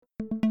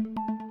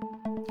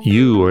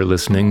You are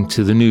listening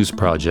to The News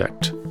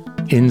Project,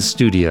 in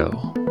studio.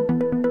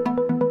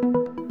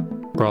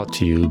 Brought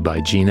to you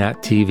by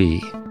GNAT TV.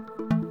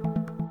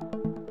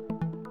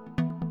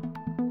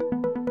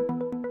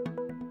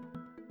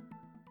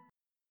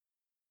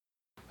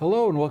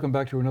 Hello and welcome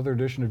back to another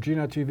edition of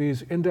GNAT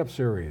TV's In-Depth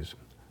series.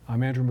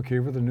 I'm Andrew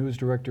McKeever, the news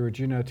director at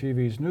GNAT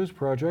TV's News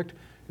Project.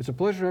 It's a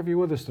pleasure to have you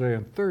with us today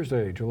on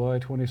Thursday, July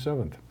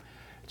 27th.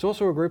 It's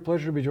also a great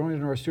pleasure to be joined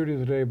in our studio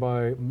today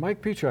by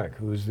Mike Pieciak,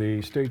 who's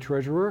the state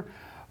treasurer.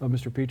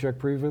 Mr. Pieciak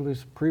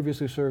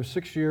previously served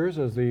 6 years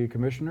as the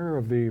commissioner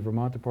of the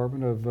Vermont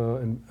Department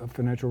of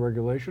Financial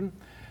Regulation,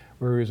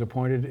 where he was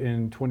appointed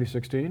in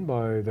 2016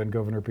 by then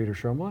Governor Peter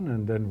Shumlin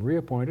and then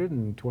reappointed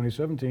in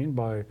 2017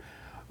 by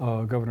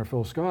Governor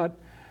Phil Scott.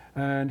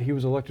 And he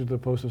was elected to the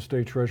post of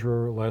state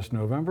treasurer last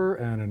November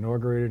and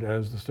inaugurated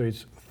as the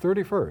state's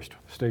 31st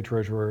state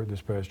treasurer this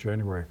past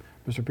January.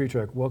 Mr.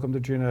 Pieciak, welcome to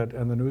GNAT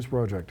and the News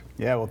Project.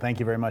 Yeah, well, thank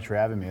you very much for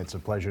having me. It's a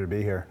pleasure to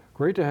be here.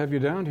 Great to have you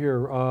down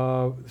here.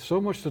 So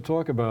much to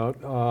talk about,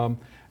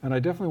 and I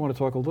definitely want to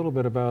talk a little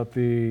bit about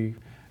the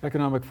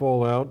economic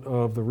fallout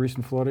of the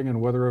recent flooding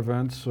and weather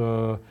events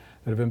that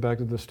have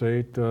impacted the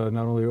state,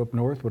 not only up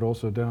north, but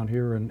also down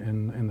here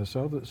in the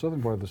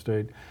southern part of the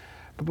state.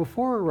 But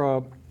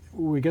before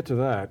we get to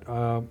that,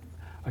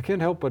 I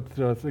can't help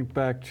but think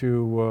back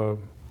to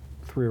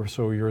 3 or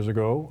so years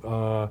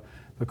ago.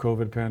 The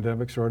COVID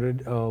pandemic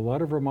started. A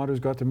lot of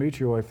Vermonters got to meet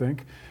you, I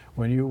think,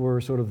 when you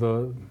were sort of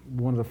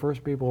one of the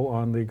first people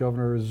on the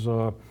governor's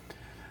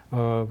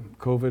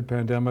COVID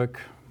pandemic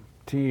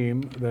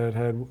team that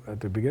had, at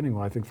the beginning,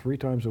 I think 3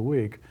 times a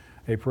week,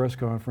 a press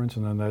conference,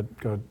 and then that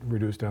got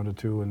reduced down to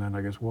 2, and then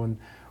I guess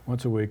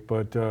once a week.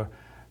 But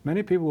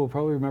many people will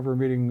probably remember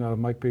meeting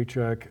Mike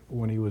Pieciak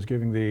when he was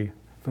giving the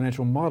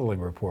financial modeling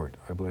report,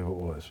 I believe it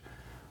was.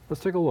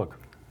 Let's take a look.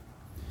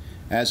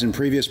 As in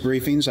previous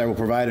briefings, I will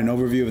provide an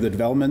overview of the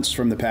developments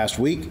from the past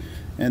week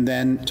and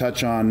then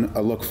touch on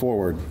a look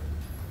forward.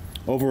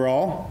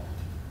 Overall,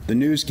 the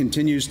news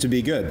continues to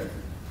be good.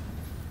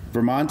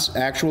 Vermont's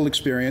actual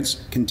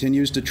experience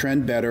continues to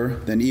trend better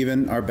than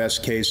even our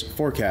best case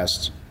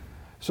forecasts.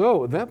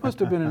 So that must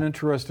have been an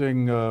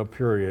interesting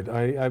period.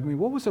 I mean,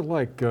 what was it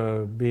like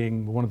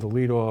being one of the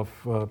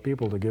lead-off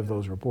people to give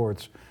those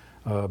reports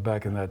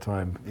back in that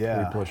time,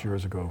 3+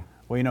 years ago?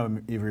 Well, you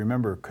know, if you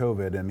remember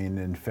COVID, I mean,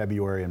 in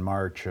February and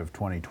March of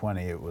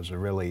 2020, it was a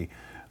really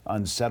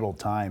unsettled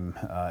time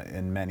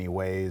in many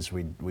ways.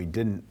 We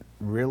didn't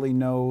really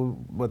know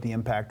what the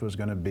impact was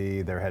going to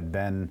be. There had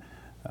been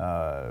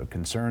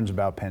concerns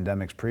about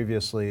pandemics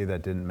previously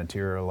that didn't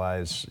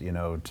materialize, you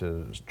know,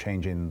 to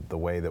changing the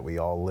way that we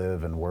all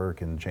live and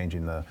work and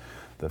changing the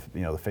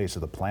face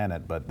of the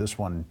planet. But this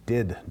one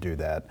did do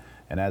that.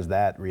 And as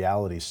that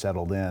reality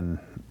settled in,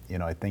 you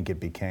know, I think it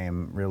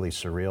became really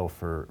surreal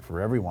for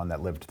everyone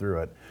that lived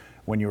through it.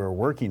 When you were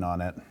working on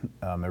it,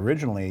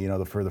 originally, you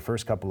know, for the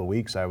first couple of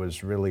weeks, I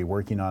was really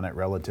working on it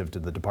relative to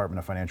the Department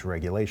of Financial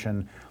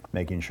Regulation,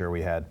 making sure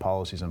we had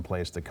policies in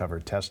place to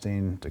cover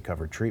testing, to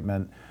cover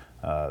treatment,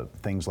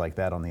 things like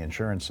that on the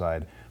insurance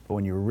side. But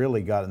when you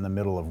really got in the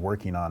middle of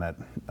working on it,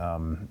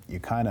 you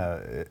kind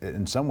of,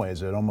 in some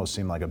ways, it almost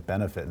seemed like a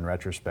benefit in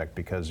retrospect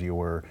because you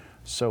were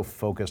so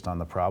focused on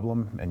the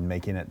problem and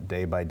making it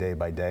day by day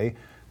by day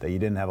that you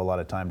didn't have a lot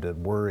of time to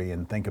worry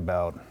and think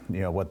about,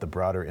 you know, what the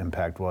broader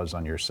impact was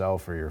on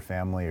yourself or your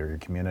family or your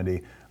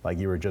community. Like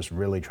you were just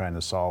really trying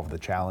to solve the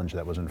challenge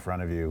that was in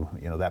front of you,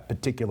 you know, that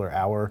particular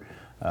hour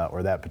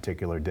or that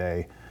particular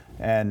day.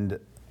 And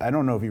I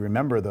don't know if you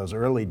remember those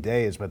early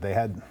days, but they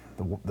had,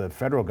 the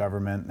federal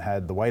government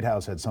had, the White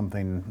House had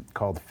something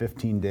called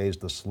 15 days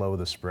to slow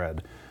the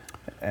spread.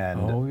 And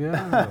oh,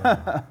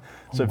 yeah.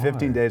 So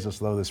 15 days to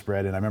slow the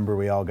spread. And I remember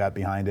we all got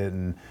behind it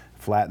and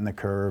flattened the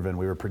curve, and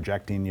we were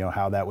projecting, you know,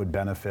 how that would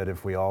benefit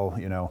if we all,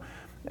 you know,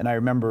 and I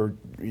remember,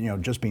 you know,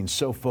 just being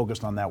so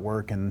focused on that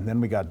work. And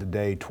then we got to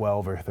day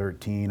 12 or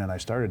 13, and I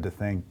started to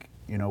think,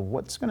 you know,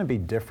 what's going to be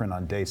different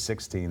on day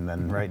 16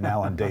 than right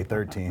now on day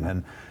 13?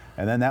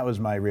 And then that was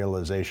my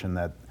realization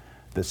that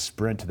the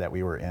sprint that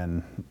we were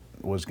in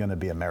was going to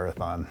be a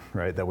marathon,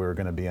 right? That we were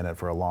going to be in it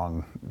for a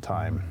long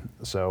time.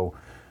 So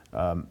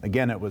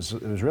again, it was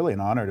really an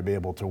honor to be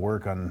able to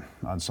work on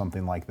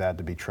something like that,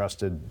 to be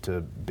trusted,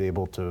 to be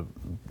able to,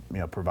 you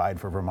know, provide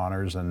for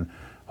Vermonters and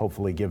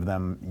hopefully give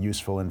them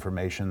useful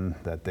information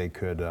that they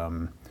could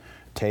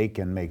take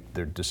and make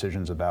their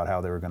decisions about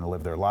how they were going to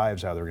live their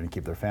lives, how they were going to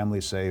keep their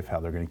families safe, how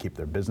they're going to keep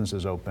their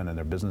businesses open and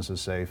their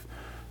businesses safe.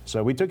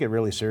 So we took it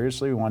really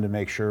seriously. We wanted to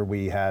make sure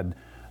we had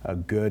a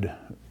good,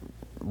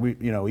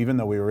 you know, even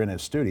though we were in a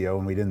studio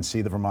and we didn't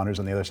see the Vermonters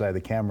on the other side of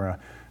the camera,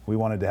 we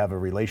wanted to have a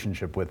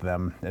relationship with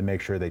them and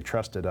make sure they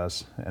trusted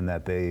us and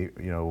that they,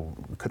 you know,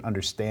 could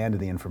understand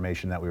the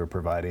information that we were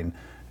providing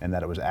and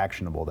that it was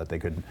actionable, that they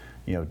could,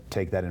 you know,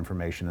 take that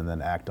information and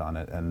then act on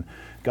it. And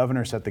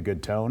Governor set the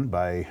good tone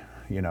by,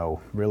 you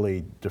know,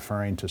 really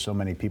deferring to so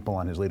many people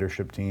on his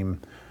leadership team,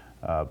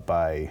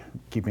 by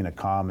keeping a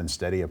calm and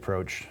steady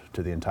approach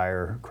to the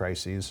entire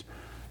crises.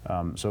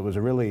 So it was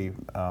a really,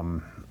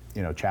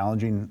 you know,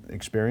 challenging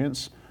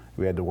experience.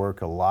 We had to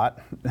work a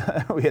lot.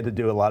 We had to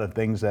do a lot of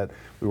things that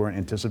we weren't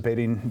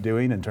anticipating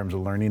doing in terms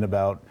of learning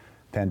about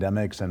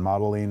pandemics and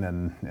modeling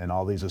and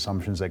all these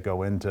assumptions that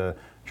go into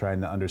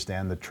trying to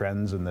understand the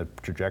trends and the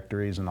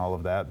trajectories and all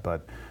of that.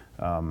 But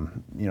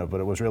but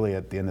it was really,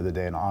 at the end of the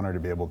day, an honor to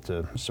be able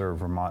to serve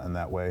Vermont in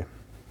that way.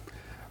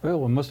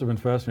 Well, it must have been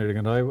fascinating,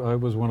 and I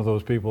was one of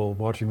those people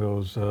watching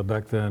those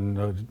back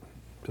then.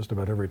 Just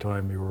about every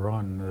time you were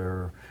on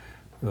there,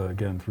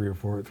 again,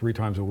 three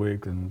times a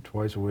week and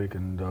twice a week,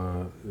 and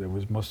it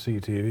was must-see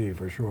TV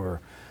for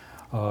sure.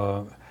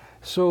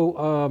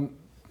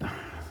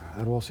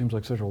 That all seems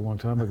like such a long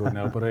time ago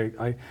now, but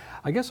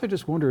I guess I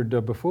just wondered,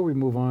 before we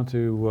move on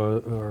to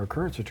our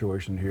current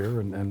situation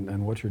here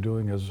and what you're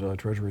doing as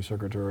Treasury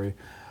Secretary,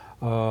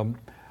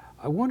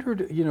 I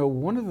wondered,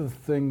 one of the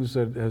things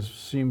that has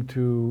seemed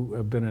to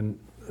have been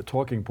a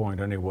talking point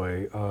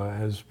anyway,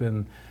 has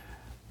been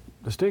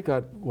the state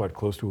got,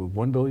 close to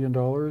 $1 billion,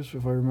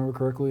 if I remember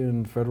correctly,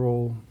 in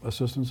federal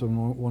assistance in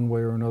one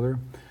way or another.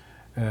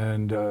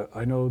 And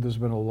I know there's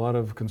been a lot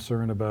of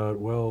concern about,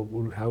 well,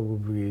 how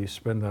would we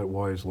spend that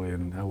wisely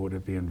and how would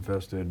it be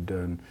invested?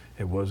 And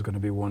it was going to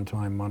be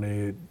one-time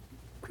money.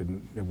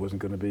 It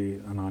wasn't going to be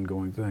an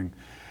ongoing thing.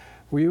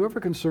 Were you ever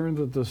concerned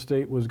that the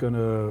state was going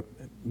to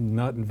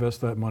not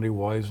invest that money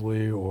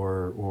wisely,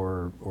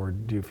 or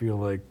do you feel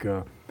like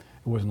it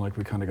wasn't like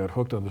we kind of got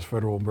hooked on this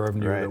federal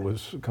revenue Right. that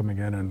was coming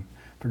in and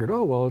figured,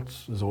 oh, well,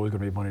 there's always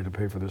going to be money to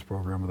pay for this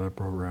program or that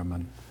program?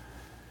 And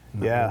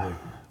Yeah, really.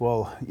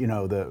 well,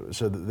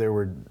 there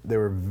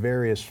were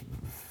various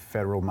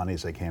federal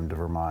monies that came to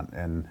Vermont,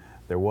 and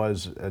there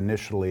was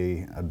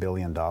initially $1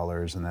 billion,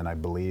 and then I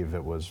believe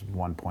it was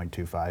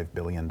 $1.25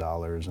 billion.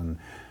 And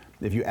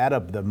if you add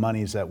up the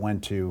monies that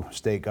went to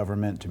state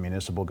government, to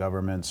municipal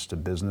governments, to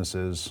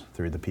businesses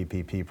through the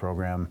PPP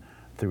program,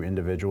 through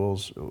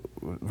individuals,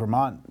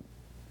 Vermont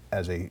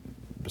as a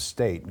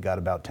state got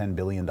about $10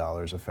 billion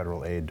of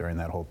federal aid during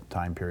that whole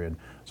time period.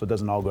 So it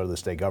doesn't all go to the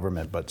state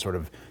government, but sort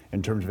of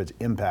in terms of its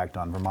impact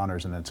on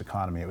Vermonters and its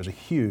economy, it was a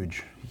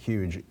huge,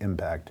 huge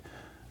impact.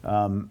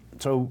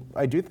 So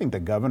I do think the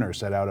governor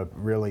set out a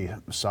really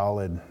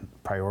solid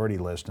priority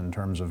list in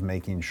terms of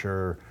making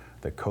sure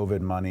that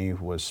COVID money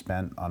was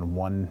spent on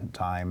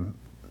one-time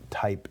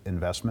type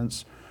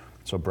investments.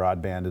 So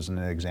broadband is an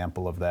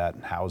example of that,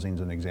 housing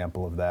is an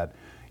example of that.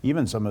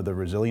 Even some of the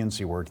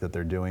resiliency work that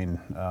they're doing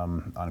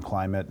on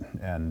climate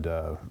and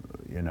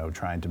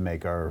trying to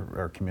make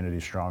our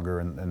community stronger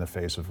in the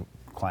face of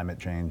climate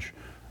change.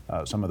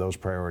 Some of those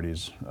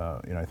priorities,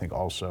 I think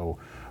also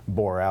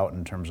bore out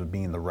in terms of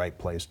being the right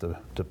place to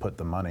put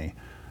the money.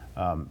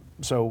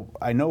 So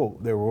I know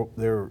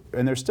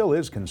there still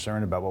is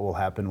concern about what will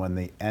happen when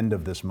the end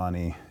of this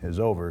money is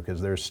over,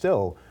 because there's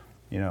still,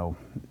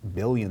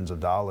 billions of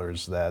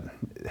dollars that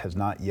has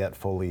not yet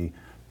fully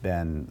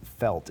been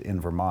felt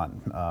in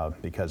Vermont,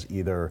 because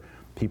either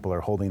people are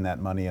holding that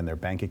money in their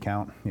bank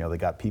account, they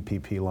got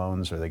PPP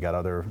loans or they got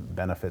other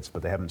benefits,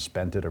 but they haven't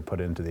spent it or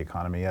put it into the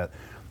economy yet.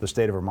 The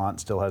state of Vermont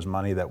still has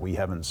money that we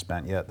haven't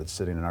spent yet that's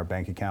sitting in our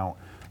bank account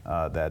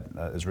that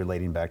is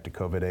relating back to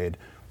COVID aid.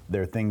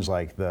 There are things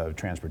like the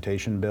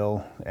transportation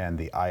bill and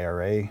the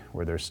IRA,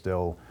 where there's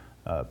still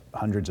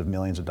hundreds of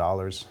millions of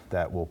dollars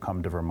that will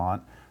come to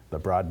Vermont. The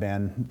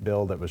broadband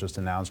bill that was just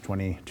announced,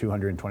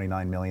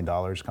 $229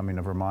 million coming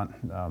to Vermont,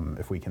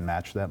 if we can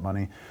match that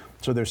money.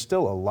 So there's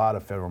still a lot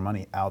of federal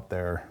money out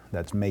there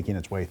that's making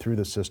its way through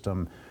the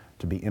system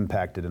to be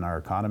impacted in our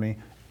economy,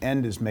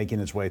 and is making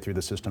its way through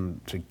the system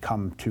to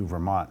come to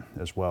Vermont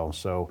as well.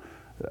 So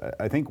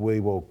I think we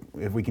will,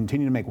 if we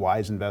continue to make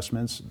wise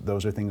investments,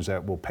 those are things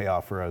that will pay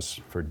off for us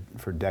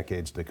for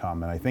decades to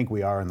come. And I think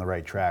we are on the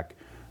right track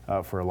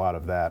for a lot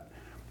of that.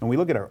 When we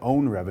look at our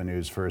own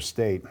revenues for a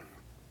state,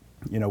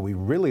 we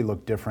really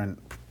look different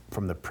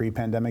from the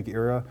pre-pandemic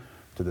era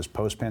to this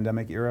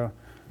post-pandemic era.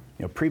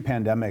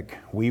 Pre-pandemic,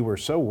 we were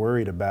so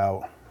worried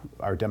about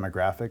our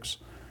demographics.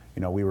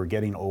 We were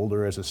getting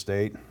older as a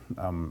state.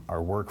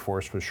 Our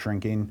workforce was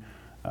shrinking.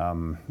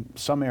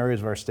 Some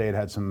areas of our state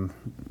had some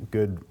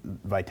good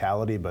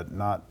vitality, but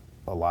not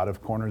a lot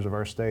of corners of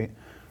our state.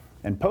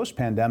 And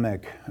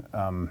post-pandemic,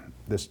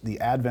 the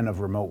advent of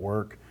remote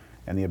work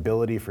and the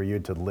ability for you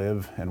to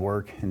live and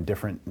work in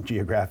different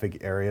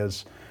geographic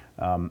areas.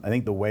 I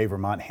think the way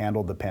Vermont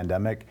handled the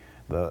pandemic,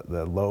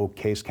 the low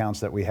case counts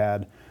that we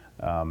had,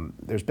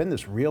 there's been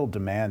this real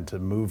demand to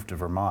move to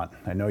Vermont.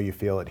 I know you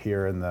feel it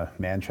here in the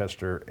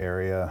Manchester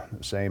area,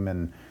 same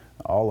in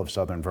all of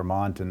southern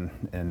Vermont and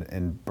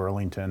in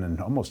Burlington and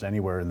almost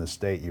anywhere in the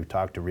state. You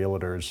talk to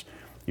realtors,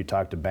 you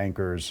talk to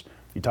bankers,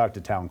 you talk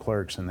to town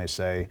clerks, and they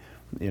say,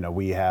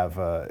 we have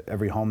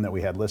every home that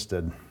we had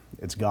listed,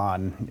 it's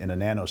gone in a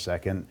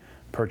nanosecond,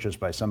 purchased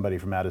by somebody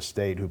from out of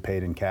state who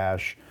paid in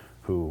cash,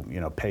 who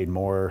paid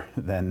more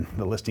than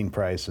the listing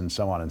price, and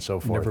so on and so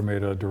forth. Never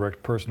made a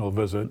direct personal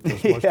visit,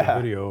 just watched a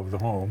video of the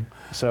home.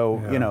 So,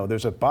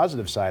 there's a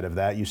positive side of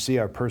that. You see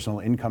our personal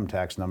income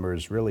tax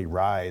numbers really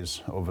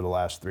rise over the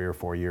last 3 or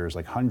 4 years,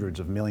 like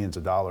hundreds of millions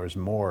of dollars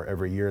more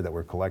every year that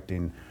we're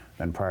collecting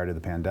than prior to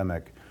the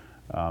pandemic.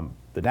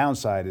 The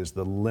downside is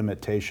the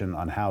limitation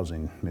on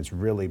housing. It's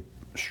really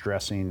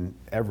stressing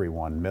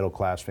everyone, middle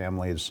class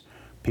families,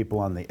 people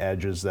on the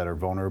edges that are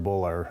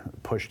vulnerable are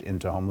pushed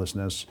into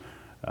homelessness.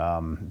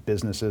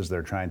 Businesses that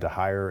are trying to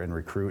hire and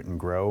recruit and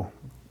grow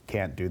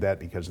can't do that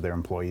because their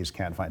employees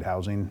can't find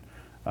housing.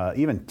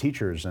 Even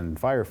teachers and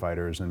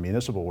firefighters and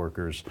municipal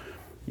workers,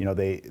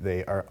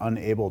 they are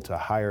unable to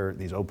hire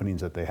these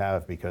openings that they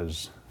have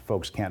because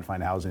folks can't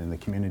find housing in the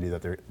community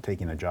that they're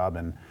taking a job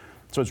in.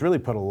 So it's really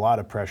put a lot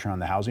of pressure on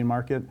the housing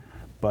market,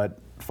 but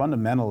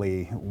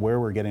fundamentally where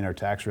we're getting our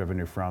tax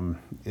revenue from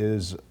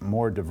is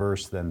more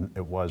diverse than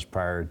it was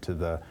prior to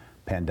the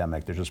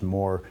pandemic. There's just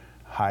more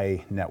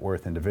high net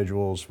worth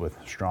individuals with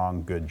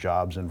strong, good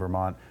jobs in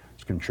Vermont.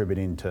 It's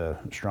contributing to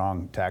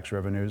strong tax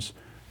revenues,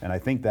 and I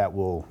think that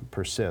will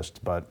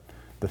persist. But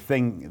the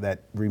thing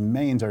that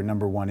remains our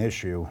number one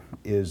issue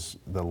is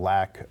the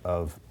lack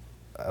of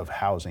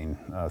housing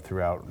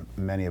throughout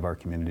many of our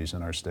communities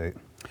in our state.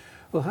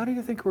 Well, how do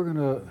you think we're going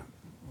to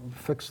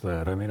fix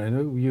that? I mean, I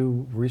know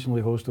you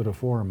recently hosted a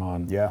forum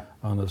on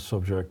this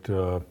subject.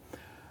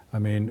 I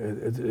mean,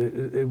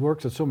 it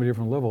works at so many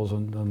different levels.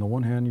 On the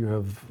one hand, you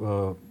have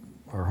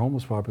our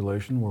homeless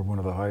population. We're one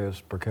of the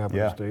highest per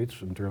capita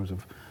states in terms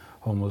of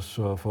homeless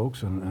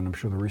folks, and I'm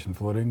sure the recent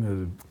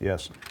flooding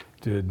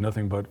did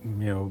nothing but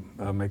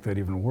make that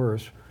even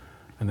worse.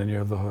 And then you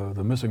have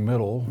the missing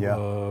middle,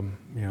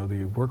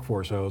 the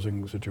workforce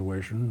housing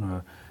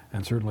situation,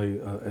 and certainly,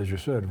 as you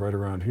said, right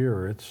around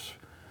here,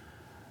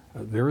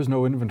 there is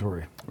no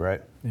inventory,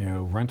 right?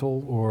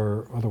 Rental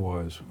or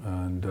otherwise.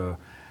 And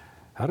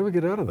how do we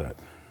get out of that?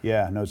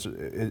 Yeah, no,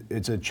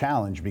 it's a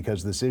challenge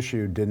because this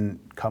issue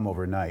didn't come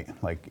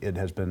overnight. Like, it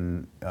has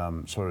been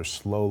sort of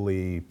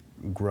slowly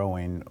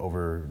growing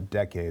over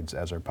decades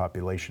as our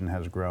population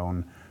has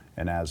grown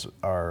and as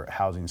our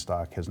housing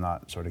stock has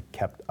not sort of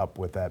kept up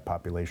with that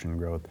population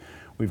growth.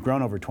 We've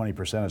grown over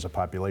 20% as a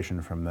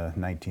population from the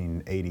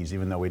 1980s.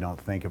 Even though we don't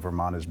think of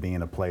Vermont as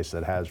being a place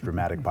that has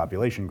dramatic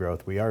population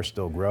growth, we are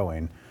still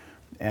growing.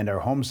 And our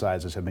home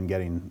sizes have been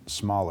getting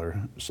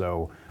smaller.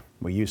 So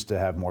we used to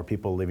have more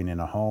people living in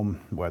a home,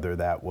 whether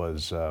that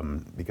was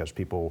because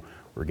people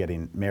were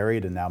getting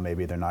married and now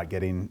maybe they're not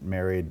getting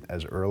married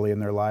as early in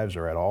their lives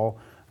or at all.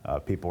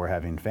 People were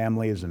having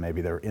families and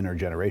maybe they're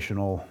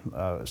intergenerational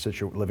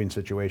living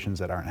situations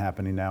that aren't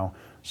happening now.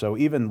 So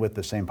even with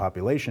the same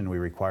population, we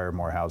require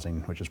more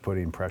housing, which is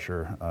putting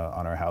pressure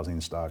on our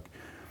housing stock.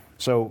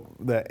 So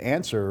the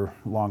answer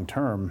long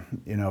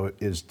term,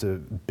 is to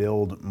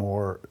build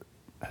more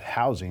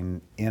housing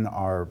in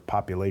our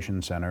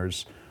population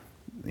centers,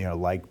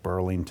 like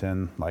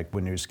Burlington, like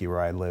Winooski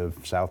where I live,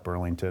 South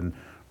Burlington,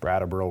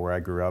 Brattleboro where I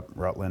grew up,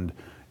 Rutland.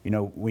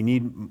 We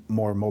need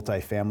more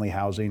multifamily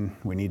housing.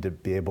 We need to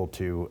be able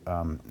to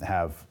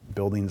have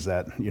buildings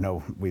that,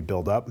 we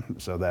build up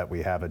so that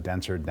we have a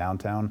denser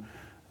downtown.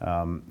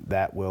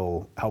 That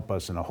will help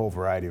us in a whole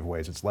variety of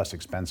ways. It's less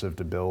expensive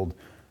to build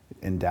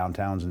in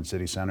downtowns and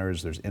city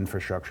centers. There's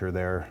infrastructure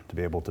there to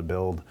be able to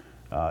build.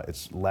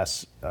 It's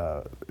less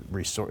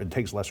it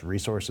takes less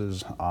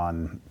resources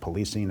on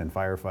policing and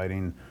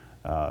firefighting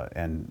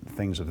and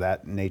things of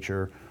that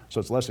nature. So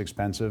it's less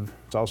expensive.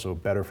 It's also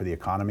better for the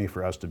economy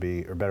for us to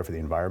be, or better for the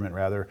environment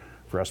rather,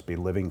 for us to be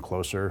living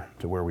closer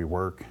to where we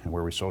work and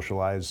where we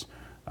socialize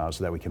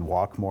so that we can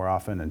walk more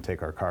often and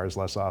take our cars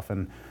less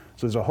often.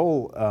 So there's a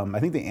whole, I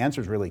think the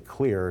answer is really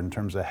clear in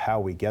terms of how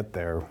we get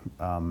there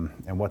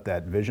and what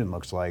that vision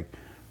looks like.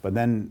 But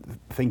then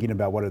thinking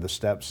about what are the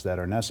steps that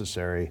are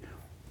necessary,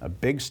 a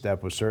big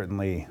step was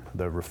certainly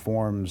the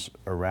reforms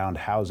around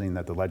housing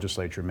that the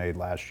legislature made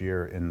last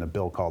year in the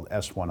bill called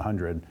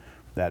S-100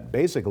 that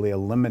basically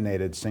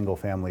eliminated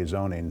single-family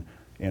zoning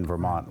in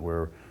Vermont.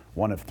 We're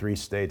one of 3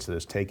 states that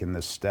has taken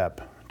this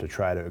step to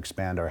try to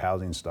expand our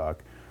housing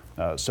stock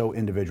so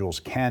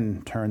individuals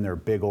can turn their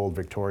big old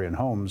Victorian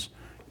homes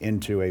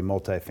into a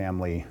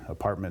multifamily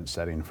apartment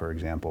setting, for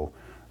example.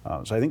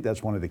 So I think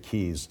that's one of the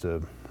keys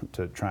to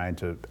trying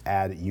to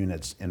add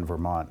units in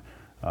Vermont.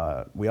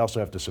 We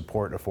also have to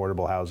support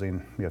affordable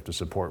housing. We have to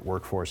support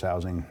workforce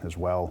housing as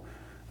well.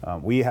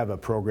 We have a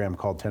program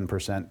called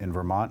 10% in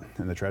Vermont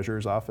in the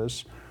Treasurer's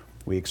Office.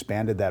 We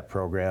expanded that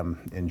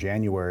program in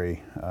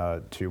January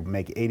to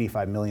make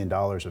 $85 million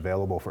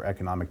available for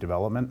economic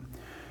development.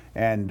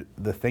 And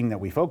the thing that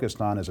we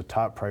focused on as a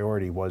top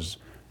priority was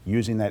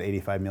using that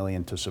 $85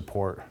 million to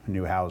support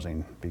new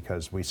housing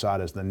because we saw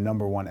it as the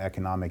 #1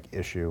 economic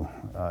issue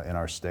in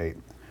our state.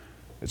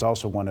 It's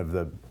also one of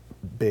the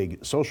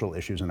big social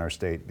issues in our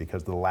state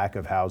because the lack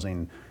of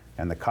housing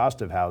and the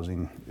cost of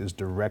housing is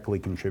directly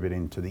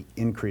contributing to the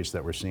increase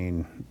that we're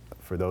seeing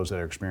for those that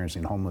are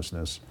experiencing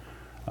homelessness.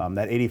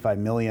 That $85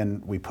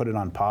 million, we put it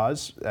on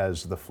pause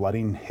as the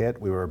flooding hit.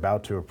 We were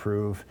about to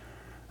approve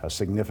a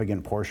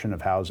significant portion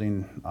of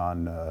housing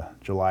on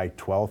July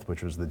 12th,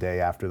 which was the day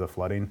after the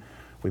flooding.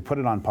 We put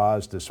it on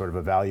pause to sort of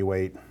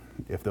evaluate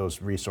if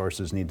those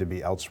resources need to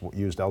be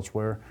used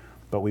elsewhere.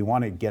 But we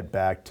want to get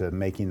back to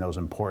making those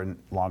important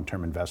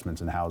long-term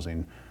investments in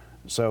housing.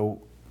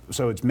 So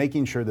So it's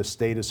making sure the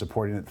state is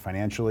supporting it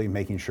financially,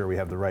 making sure we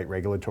have the right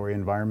regulatory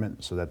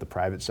environment so that the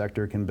private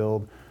sector can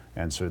build,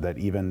 and so that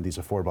even these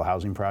affordable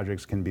housing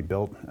projects can be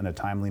built in a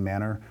timely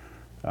manner.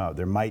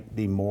 There might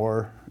be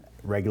more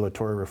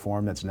regulatory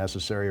reform that's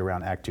necessary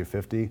around Act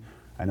 250.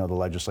 I know the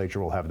legislature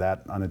will have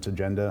that on its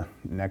agenda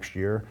next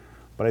year,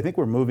 but I think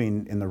we're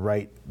moving in the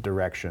right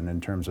direction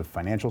in terms of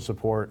financial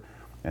support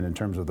and in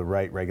terms of the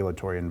right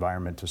regulatory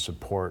environment to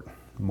support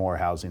more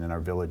housing in our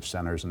village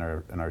centers and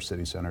our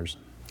city centers.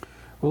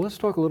 Well, let's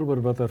talk a little bit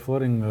about that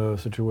flooding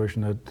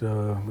situation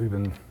that we've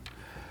been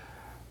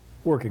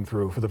working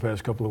through for the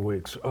past couple of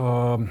weeks.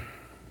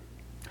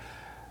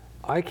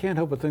 I can't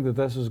help but think that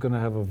this is going to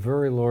have a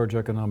very large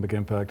economic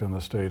impact on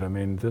the state. I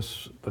mean,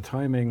 the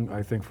timing,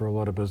 I think, for a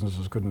lot of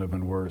businesses couldn't have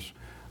been worse.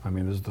 I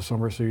mean, this is the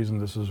summer season.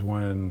 This is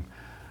when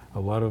a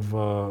lot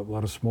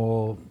of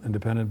small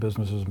independent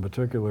businesses in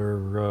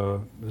particular,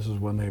 this is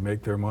when they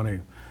make their money,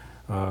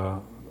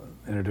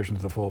 in addition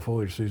to the fall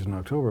foliage season in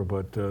October.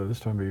 But this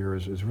time of year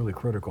is really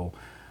critical.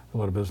 A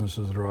lot of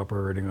businesses that are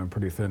operating on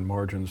pretty thin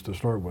margins to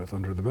start with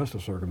under the best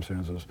of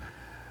circumstances.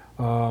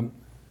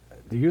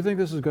 Do you think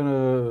this is going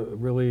to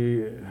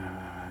really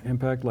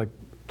impact like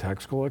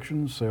tax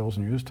collections, sales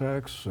and use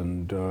tax,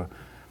 and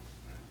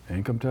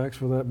income tax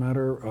for that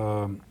matter?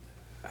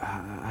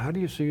 How do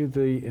you see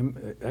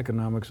the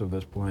economics of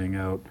this playing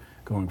out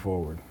going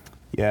forward?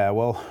 Yeah,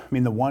 well, I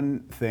mean, the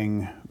one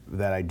thing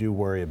that I do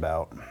worry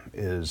about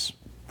is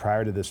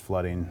prior to this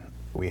flooding,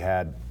 we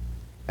had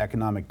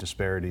economic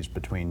disparities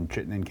between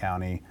Chittenden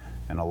County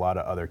and a lot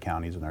of other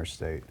counties in our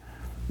state.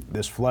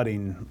 This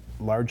flooding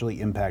largely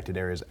impacted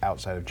areas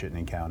outside of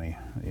Chittenden County,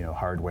 you know,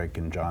 Hardwick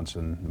and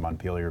Johnson,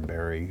 Montpelier,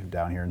 Barre,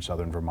 down here in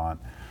southern Vermont.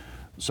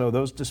 So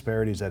those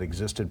disparities that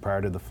existed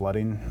prior to the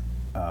flooding,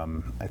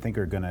 I think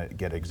are going to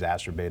get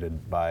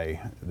exacerbated by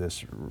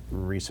this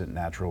recent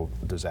natural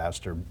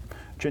disaster.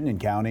 Chittenden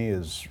County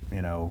is,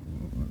 you know,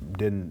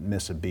 didn't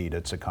miss a beat.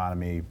 Its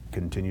economy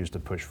continues to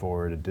push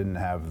forward. It didn't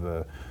have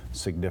the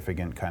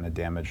significant kind of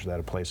damage that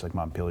a place like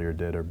Montpelier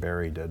did or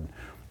Barre did.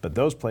 But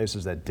those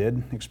places that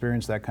did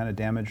experience that kind of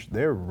damage,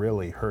 they're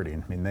really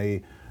hurting. I mean,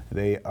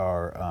 they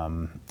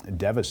are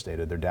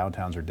devastated. Their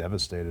downtowns are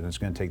devastated, and it's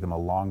going to take them a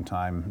long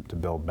time to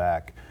build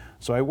back.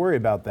 So I worry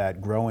about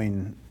that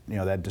growing, you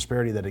know, that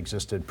disparity that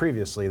existed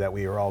previously that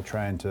we were all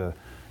trying to,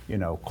 you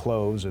know,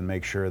 close and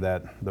make sure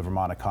that the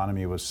Vermont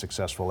economy was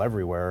successful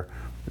everywhere.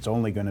 It's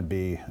only going to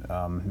be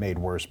made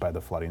worse by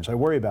the flooding. So I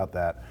worry about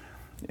that.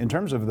 In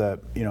terms of the,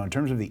 you know, in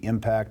terms of the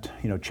impact,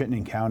 you know,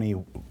 Chittenden County,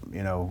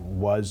 you know,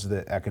 was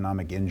the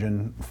economic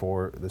engine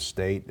for the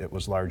state. It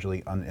was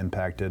largely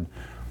unimpacted.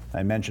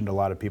 I mentioned a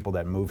lot of people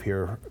that move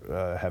here,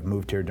 have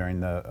moved here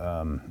during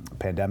the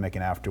pandemic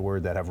and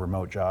afterward that have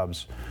remote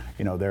jobs.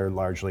 You know, they're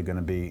largely going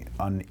to be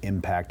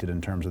unimpacted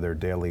in terms of their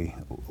daily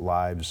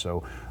lives.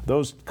 So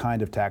those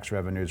kind of tax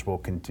revenues will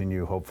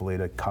continue, hopefully,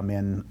 to come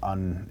in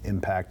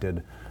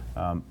unimpacted.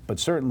 But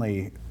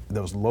certainly,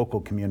 those local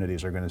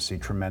communities are going to see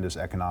tremendous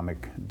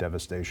economic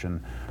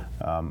devastation.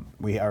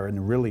 We are in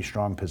a really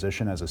strong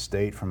position as a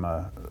state from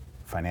a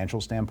financial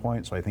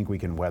standpoint, so I think we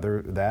can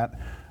weather that.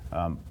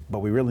 But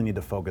we really need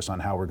to focus on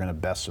how we're going to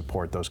best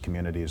support those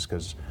communities,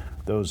 because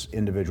those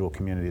individual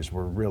communities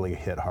were really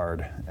hit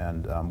hard,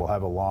 and we'll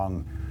have a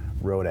long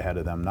road ahead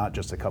of them, not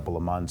just a couple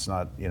of months,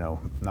 not, you know,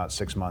 not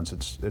 6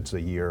 months, it's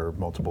a year,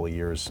 multiple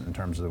years in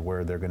terms of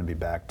where they're going to be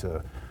back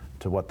to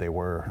what they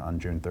were on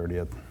June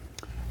 30th.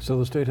 So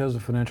the state has the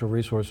financial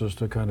resources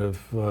to kind of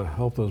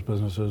help those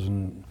businesses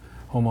and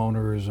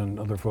homeowners and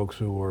other folks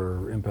who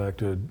were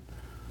impacted,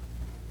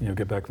 you know,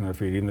 get back on their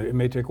feet. It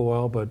may take a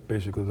while, but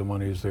basically the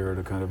money is there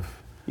to kind of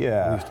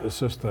at least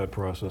assist that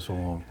process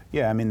along.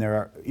 Yeah, I mean,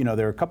 there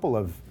are a couple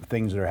of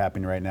things that are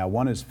happening right now.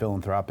 One is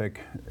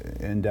philanthropic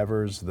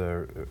endeavors.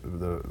 The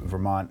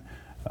Vermont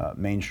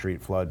Main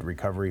Street Flood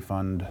Recovery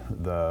Fund,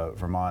 the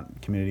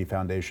Vermont Community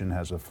Foundation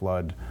has a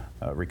flood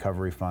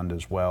recovery fund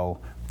as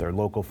well. There are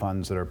local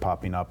funds that are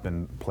popping up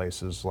in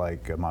places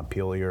like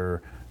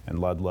Montpelier and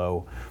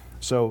Ludlow.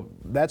 So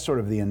that's sort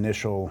of the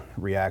initial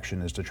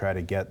reaction, is to try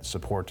to get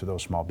support to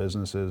those small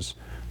businesses.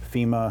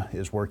 FEMA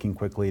is working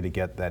quickly to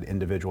get that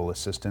individual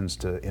assistance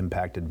to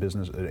impacted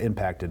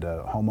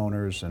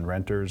homeowners and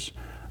renters,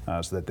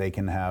 so that they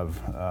can have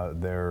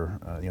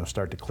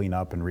start to clean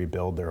up and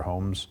rebuild their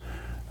homes.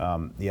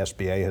 The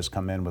SBA has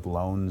come in with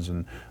loans,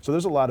 and so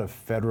there's a lot of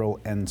federal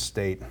and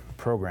state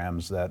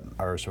programs that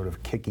are sort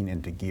of kicking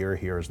into gear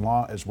here, as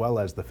well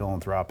as the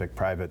philanthropic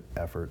private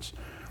efforts.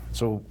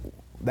 So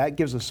that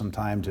gives us some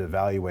time to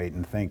evaluate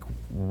and think,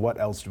 what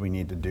else do we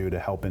need to do to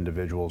help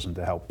individuals and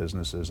to help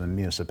businesses and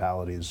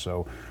municipalities?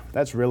 So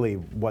that's really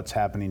what's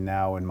happening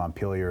now in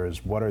Montpelier,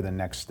 is what are the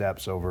next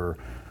steps over,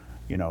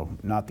 you know,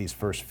 not these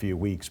first few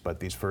weeks, but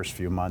these first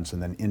few months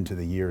and then into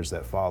the years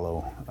that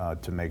follow,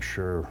 to make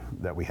sure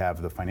that we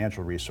have the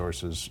financial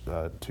resources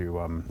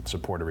to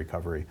support a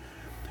recovery.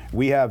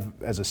 We have,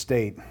 as a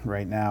state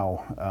right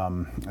now,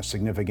 a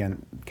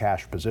significant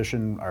cash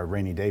position. Our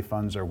rainy day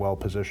funds are well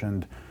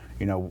positioned.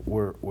 You know,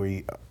 we're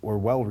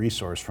well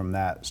resourced from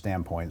that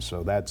standpoint,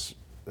 so that's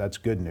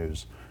good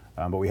news.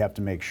 but we have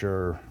to make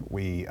sure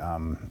we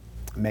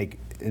make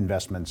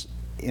investments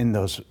in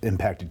those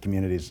impacted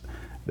communities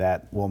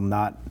that will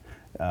not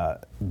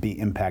be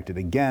impacted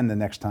again the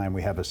next time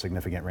we have a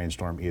significant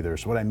rainstorm either.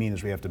 So what I mean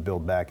is we have to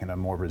build back in a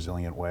more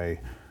resilient way.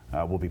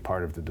 Will be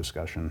part of the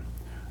discussion.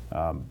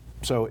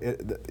 So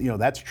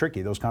that's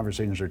tricky. Those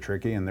conversations are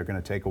tricky, and they're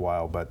going to take a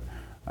while. But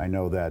I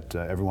know that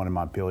everyone in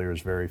Montpelier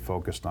is very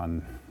focused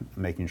on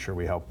making sure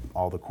we help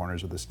all the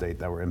corners of the state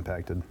that were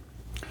impacted.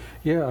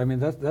 Yeah, I mean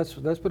that's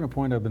been a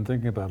point I've been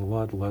thinking about a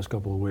lot the last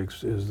couple of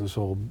weeks. Is this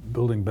whole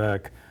building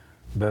back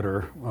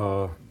better,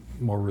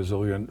 more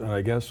resilient, and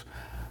I guess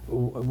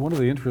one of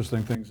the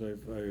interesting things I've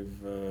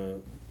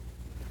at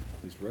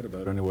least read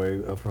about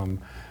anyway from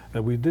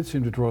that we did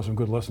seem to draw some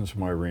good lessons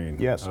from Irene.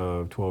 Yes.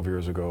 12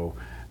 years ago.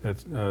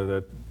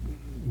 That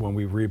when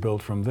we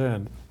rebuilt from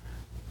then,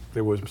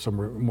 there was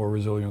some more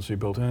resiliency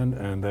built in,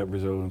 and that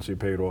resiliency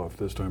paid off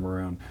this time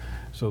around.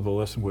 So the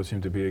lesson would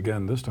seem to be,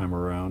 again, this time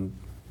around,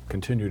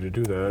 continue to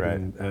do that, right.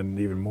 and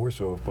even more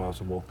so if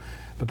possible.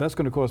 But that's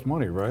going to cost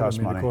money, right?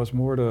 Money. It costs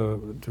more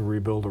to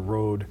rebuild a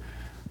road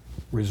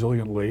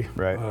resiliently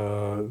right.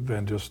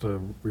 Than just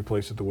to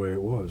replace it the way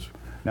it was.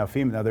 Now,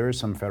 there is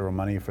some federal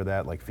money for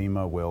that. Like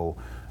FEMA will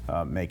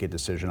make a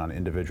decision on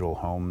individual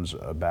homes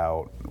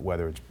about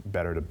whether it's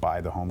better to buy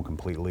the home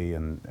completely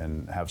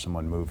and have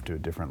someone move to a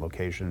different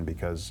location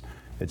because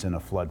it's in a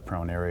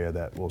flood-prone area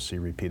that will see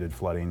repeated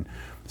flooding.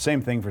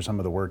 Same thing for some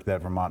of the work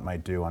that Vermont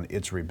might do on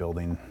its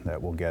rebuilding, that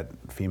will get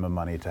FEMA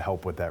money to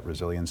help with that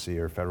resiliency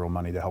or federal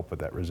money to help with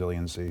that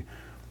resiliency.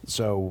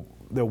 So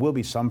there will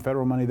be some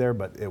federal money there,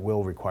 but it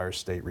will require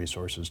state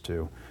resources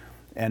too.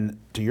 And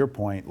to your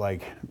point,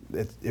 like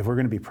if we're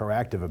going to be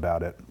proactive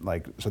about it,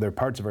 so there are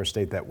parts of our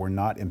state that were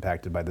not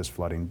impacted by this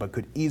flooding, but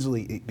could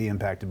easily be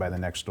impacted by the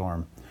next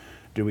storm.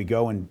 Do we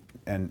go and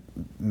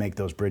make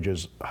those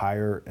bridges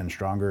higher and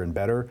stronger and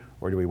better,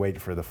 or do we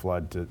wait for the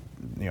flood to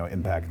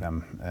impact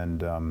them?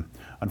 And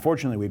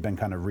unfortunately, we've been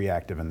kind of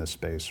reactive in this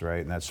space,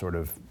 right? And that's sort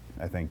of,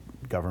 I think,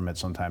 government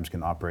sometimes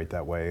can operate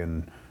that way,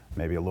 and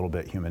maybe a little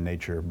bit human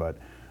nature. But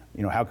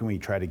how can we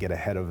try to get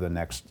ahead of the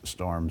next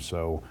storm?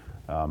 So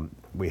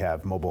we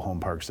have mobile home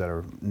parks that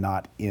are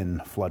not in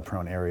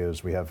flood-prone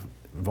areas. We have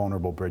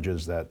vulnerable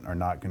bridges that are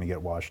not going to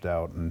get washed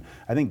out. And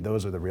I think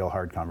those are the real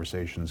hard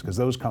conversations, because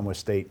those come with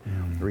state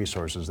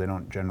resources. They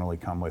don't generally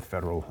come with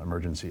federal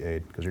emergency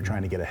aid, because you're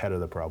trying to get ahead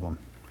of the problem.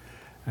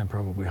 And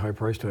probably high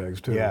price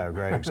tags too. Yeah,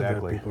 right,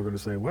 exactly. People are going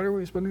to say, why are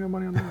we spending our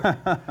money on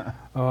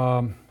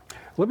that?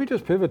 Let me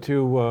just pivot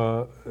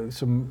to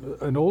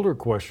an older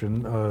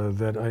question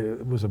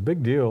that was a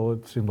big deal.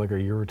 It seemed like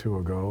a year or two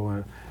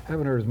ago. I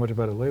haven't heard as much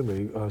about it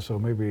lately, so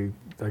maybe,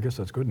 I guess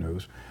that's good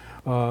news.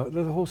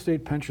 The whole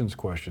state pensions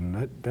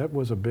question, that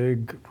was a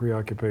big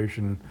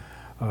preoccupation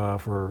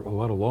for a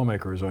lot of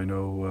lawmakers. I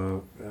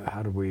know,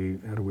 how do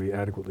we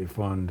adequately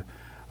fund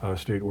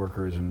state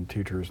workers and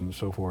teachers and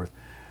so forth?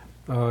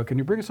 Can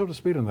you bring us up to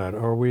speed on that?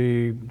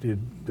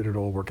 Did it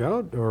all work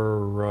out,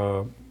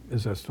 or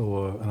is that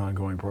still an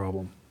ongoing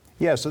problem?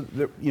 Yeah, so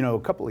a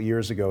couple of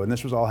years ago, and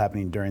this was all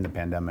happening during the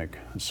pandemic.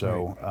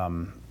 So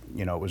right.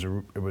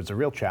 It was a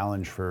real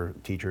challenge for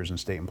teachers and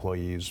state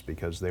employees,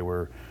 because they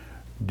were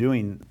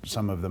doing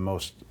some of the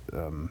most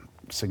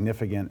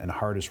significant and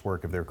hardest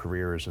work of their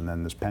careers, and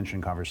then this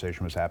pension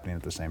conversation was happening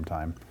at the same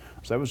time.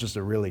 So that was just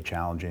a really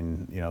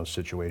challenging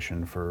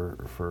situation for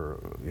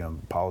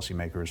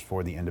policymakers,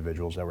 for the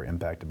individuals that were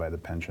impacted by the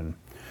pension.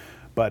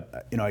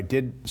 But I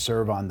did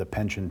serve on the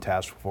pension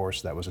task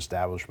force that was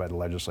established by the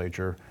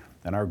legislature,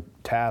 and our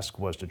task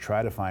was to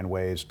try to find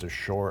ways to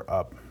shore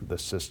up the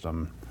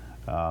system.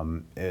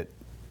 It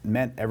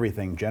meant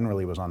everything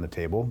generally was on the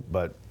table,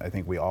 but I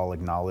think we all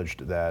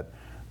acknowledged that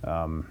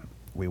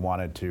we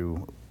wanted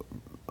to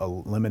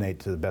eliminate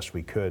to the best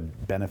we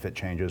could benefit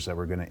changes that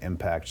were going to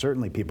impact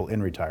certainly people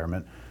in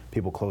retirement,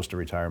 people close to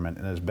retirement,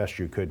 and as best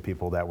you could,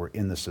 people that were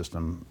in the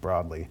system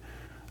broadly.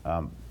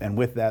 And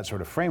with that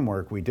sort of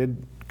framework, we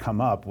did come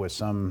up with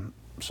some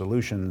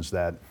solutions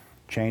that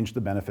changed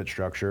the benefit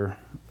structure,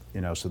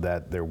 so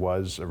that there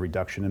was a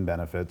reduction in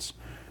benefits,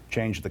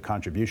 changed the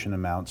contribution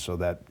amount so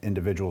that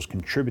individuals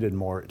contributed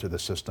more to the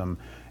system,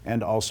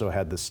 and also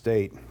had the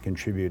state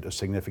contribute a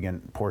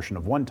significant portion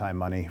of one-time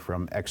money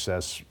from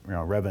excess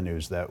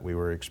revenues that we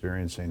were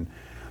experiencing.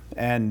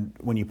 And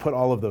when you put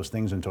all of those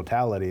things in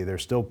totality, they're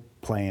still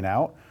playing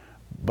out.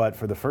 But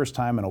for the first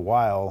time in a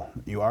while,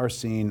 you are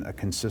seeing a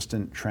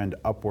consistent trend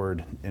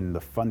upward in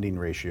the funding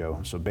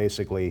ratio. So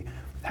basically,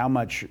 how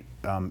much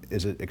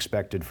is it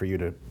expected for you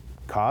to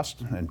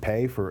cost and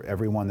pay for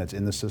everyone that's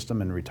in the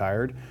system and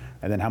retired?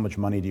 And then how much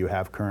money do you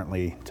have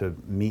currently to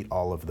meet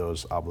all of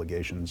those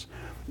obligations?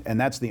 And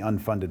that's the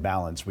unfunded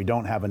balance. We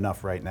don't have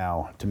enough right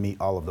now to meet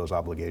all of those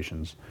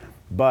obligations.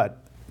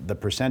 But the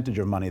percentage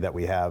of money that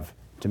we have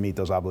to meet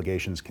those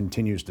obligations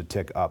continues to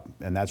tick up,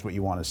 and that's what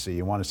you want to see.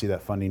 You want to see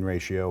that funding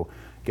ratio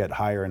get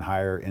higher and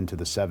higher into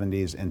the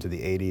 70s, into the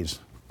 80s,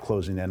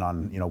 closing in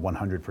on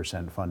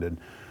 100% funded.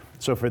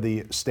 So for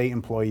the state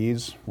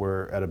employees,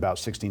 we're at about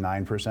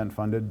 69%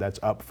 funded. That's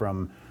up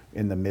from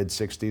in the mid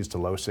 60s to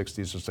low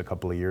 60s just a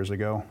couple of years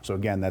ago. So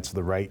again, that's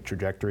the right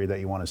trajectory that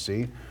you want to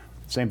see.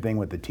 Same thing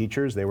with the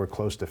teachers. They were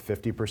close to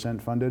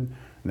 50% funded, and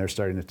they're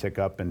starting to tick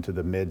up into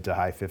the mid to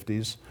high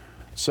 50s.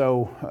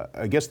 So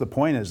I guess the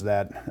point is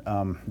that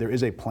there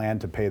is a plan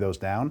to pay those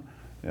down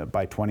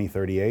by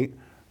 2038.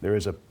 There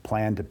is a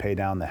plan to pay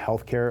down the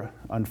healthcare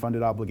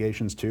unfunded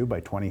obligations too by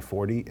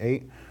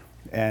 2048,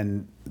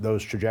 and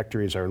those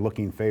trajectories are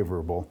looking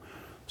favorable.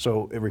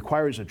 So it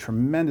requires a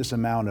tremendous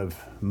amount of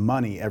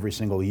money every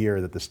single year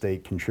that the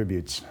state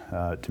contributes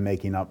to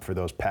making up for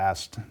those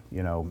past,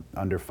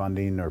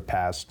 underfunding or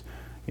past,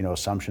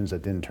 assumptions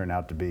that didn't turn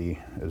out to be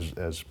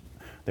as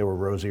they were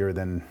rosier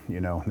than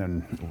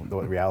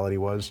what reality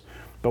was.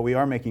 But we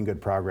are making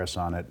good progress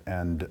on it,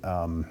 and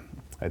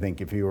I think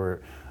if you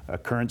were a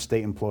current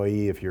state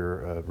employee, if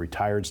you're a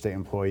retired state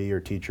employee or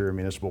teacher or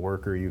municipal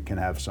worker, you can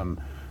have some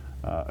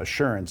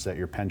assurance that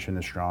your pension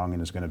is strong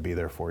and is going to be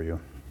there for you.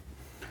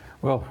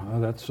 Well,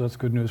 that's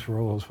good news for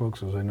all those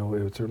folks, as I know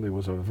it certainly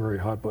was a very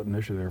hot button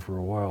issue there for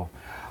a while.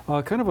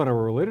 Kind of on a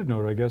related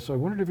note, I guess, I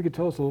wondered if you could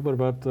tell us a little bit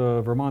about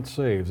Vermont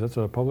Saves. That's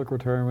a public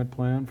retirement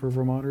plan for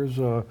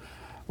Vermonters.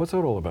 What's that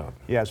all about?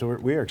 Yeah, so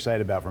we are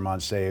excited about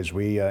Vermont Saves.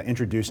 We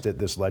introduced it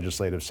this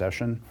legislative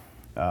session.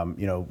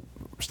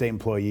 State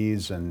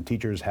employees and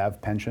teachers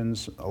have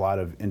pensions. A lot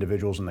of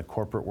individuals in the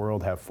corporate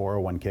world have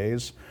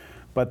 401ks.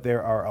 But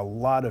there are a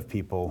lot of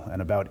people,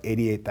 and about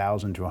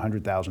 88,000 to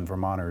 100,000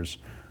 Vermonters,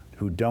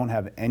 who don't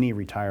have any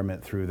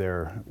retirement through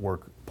their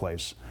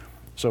workplace.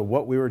 So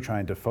what we were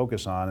trying to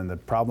focus on, and the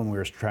problem we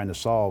were trying to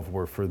solve,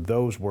 were for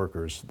those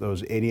workers,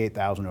 those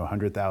 88,000 to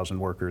 100,000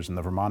 workers in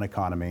the Vermont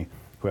economy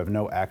who have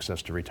no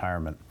access to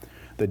retirement.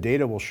 The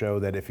data will show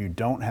that if you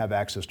don't have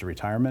access to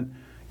retirement,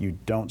 you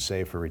don't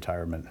save for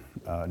retirement.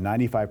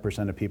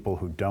 95% of people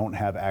who don't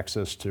have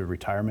access to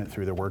retirement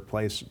through their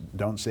workplace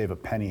don't save a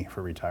penny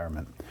for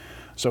retirement.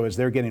 So as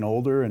they're getting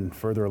older and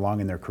further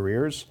along in their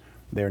careers,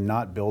 they're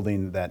not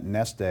building that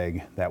nest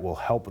egg that will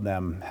help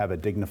them have a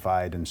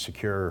dignified and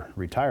secure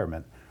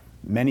retirement.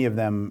 Many of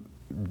them,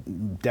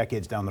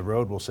 decades down the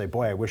road, will say,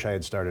 boy, I wish I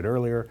had started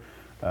earlier.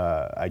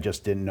 I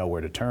just didn't know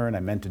where to turn. I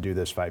meant to do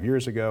this 5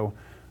 years ago.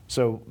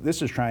 So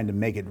this is trying to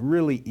make it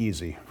really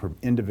easy for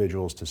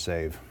individuals to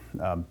save.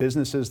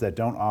 Businesses that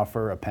don't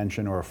offer a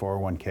pension or a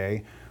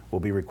 401k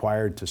will be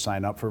required to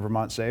sign up for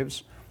Vermont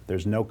Saves.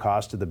 There's no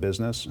cost to the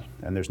business,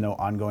 and there's no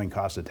ongoing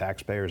cost to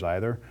taxpayers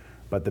either.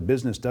 But the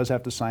business does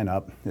have to sign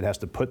up. It has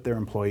to put their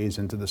employees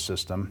into the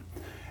system.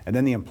 And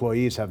then the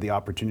employees have the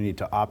opportunity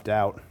to opt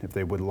out if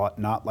they would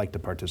not like to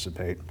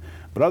participate.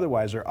 But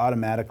otherwise, they're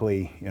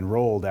automatically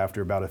enrolled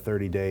after about a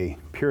 30-day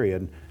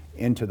period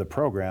into the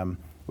program,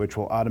 which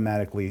will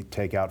automatically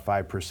take out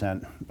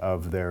 5%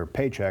 of their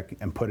paycheck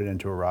and put it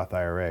into a Roth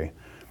IRA.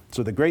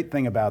 So the great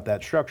thing about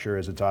that structure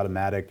is it's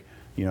automatic,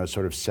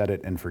 sort of set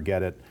it and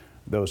forget it.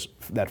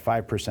 That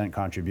 5%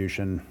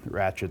 contribution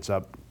ratchets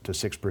up to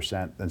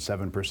 6%, then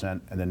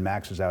 7%, and then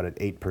maxes out at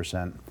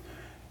 8%.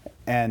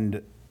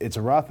 And it's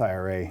a Roth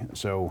IRA,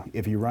 so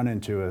if you run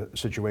into a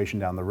situation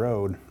down the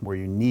road where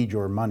you need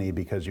your money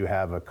because you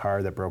have a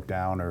car that broke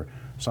down or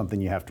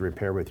something you have to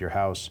repair with your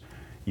house,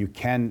 you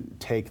can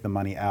take the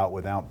money out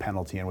without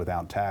penalty and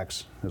without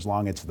tax, as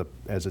long as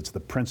it's the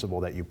principal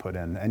that you put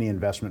in. Any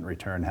investment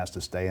return has to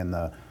stay in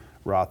the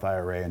Roth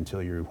IRA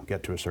until you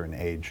get to a certain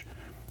age.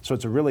 So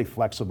it's a really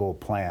flexible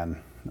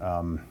plan.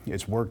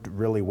 It's worked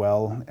really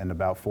well in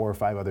about 4 or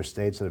 5 other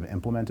states that have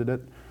implemented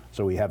it.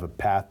 So we have a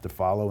path to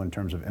follow in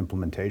terms of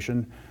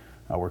implementation.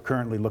 We're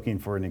currently looking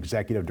for an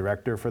executive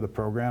director for the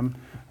program,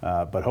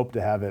 but hope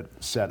to have it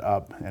set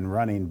up and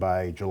running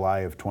by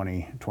July of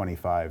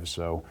 2025.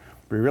 So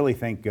we really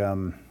think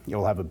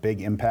it'll have a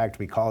big impact.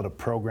 We call it a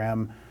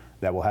program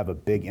that will have a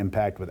big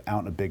impact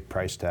without a big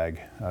price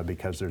tag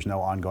because there's no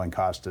ongoing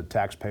cost to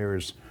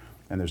taxpayers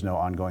and there's no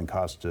ongoing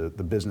cost to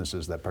the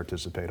businesses that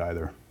participate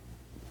either.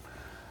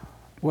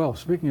 Well,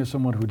 speaking as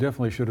someone who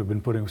definitely should have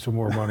been putting some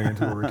more money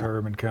into a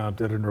retirement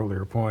account at an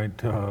earlier point,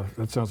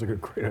 that sounds like a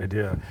great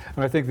idea.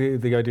 And I think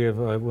the idea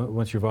of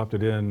once you've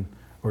opted in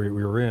or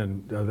you're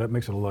in, that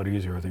makes it a lot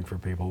easier, I think, for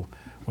people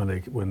when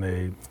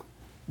they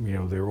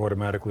they're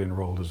automatically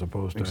enrolled as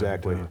opposed to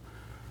exactly having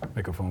to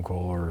make a phone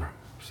call or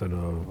send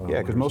a yeah,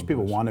 because most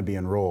people want to be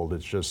enrolled.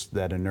 It's just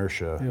that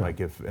inertia. Yeah. Like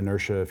if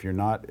you're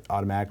not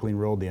automatically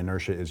enrolled, the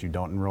inertia is you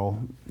don't enroll.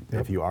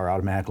 Yep. If you are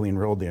automatically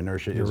enrolled, the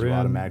inertia is you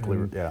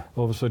automatically, yeah.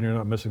 All of a sudden you're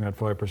not missing that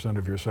 5%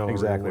 of your salary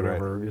exactly or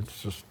whatever. Right.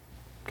 It's just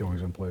going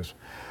in place.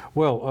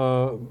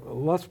 Well,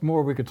 lots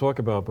more we could talk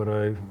about, but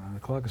the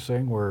clock is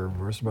saying we're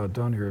just about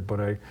done here.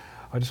 But I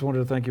just wanted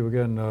to thank you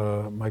again,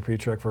 Mike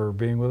Pieciak, for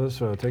being with us,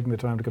 taking the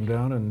time to come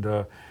down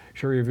and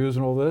share your views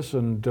on all this.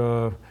 And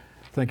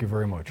thank you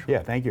very much.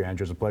 Yeah, thank you,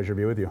 Andrew. It's a pleasure to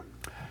be with you.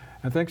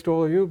 And thanks to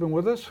all of you who've been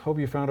with us. Hope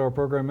you found our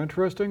program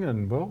interesting,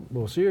 and well,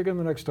 we'll see you again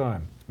the next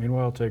time.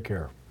 Meanwhile, take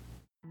care.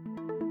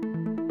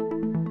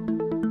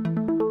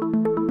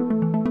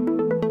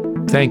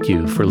 Thank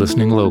you for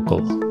listening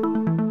local.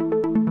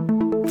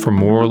 For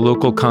more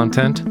local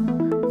content,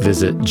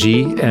 visit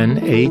gnat.tv.